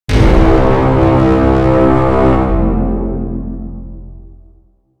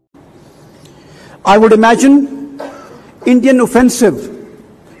I would imagine India on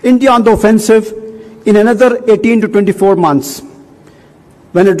the offensive in another 18 to 24 months,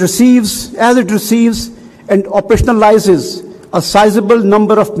 when as it receives and operationalizes a sizable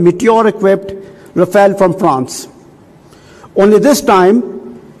number of Meteor-equipped Rafale from France. Only this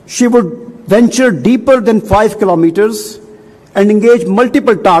time, she would venture deeper than 5 kilometers and engage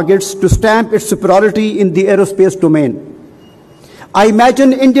multiple targets to stamp its superiority in the aerospace domain. I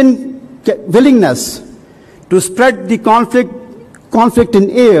imagine Indian willingness to spread the conflict in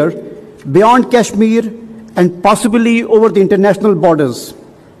air beyond Kashmir and possibly over the international borders.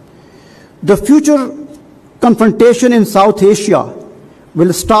 The future confrontation in South Asia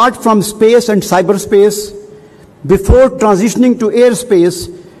will start from space and cyberspace before transitioning to airspace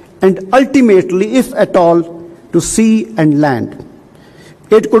and ultimately, if at all, to sea and land.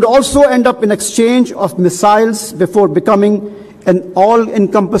 It could also end up in exchange of missiles before becoming an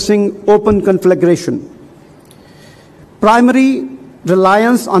all-encompassing open conflagration. Primary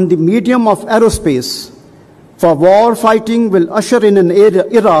reliance on the medium of aerospace for war fighting will usher in an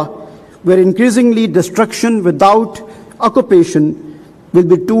era where increasingly destruction without occupation will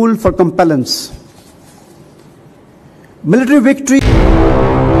be a tool for compellence. Military victory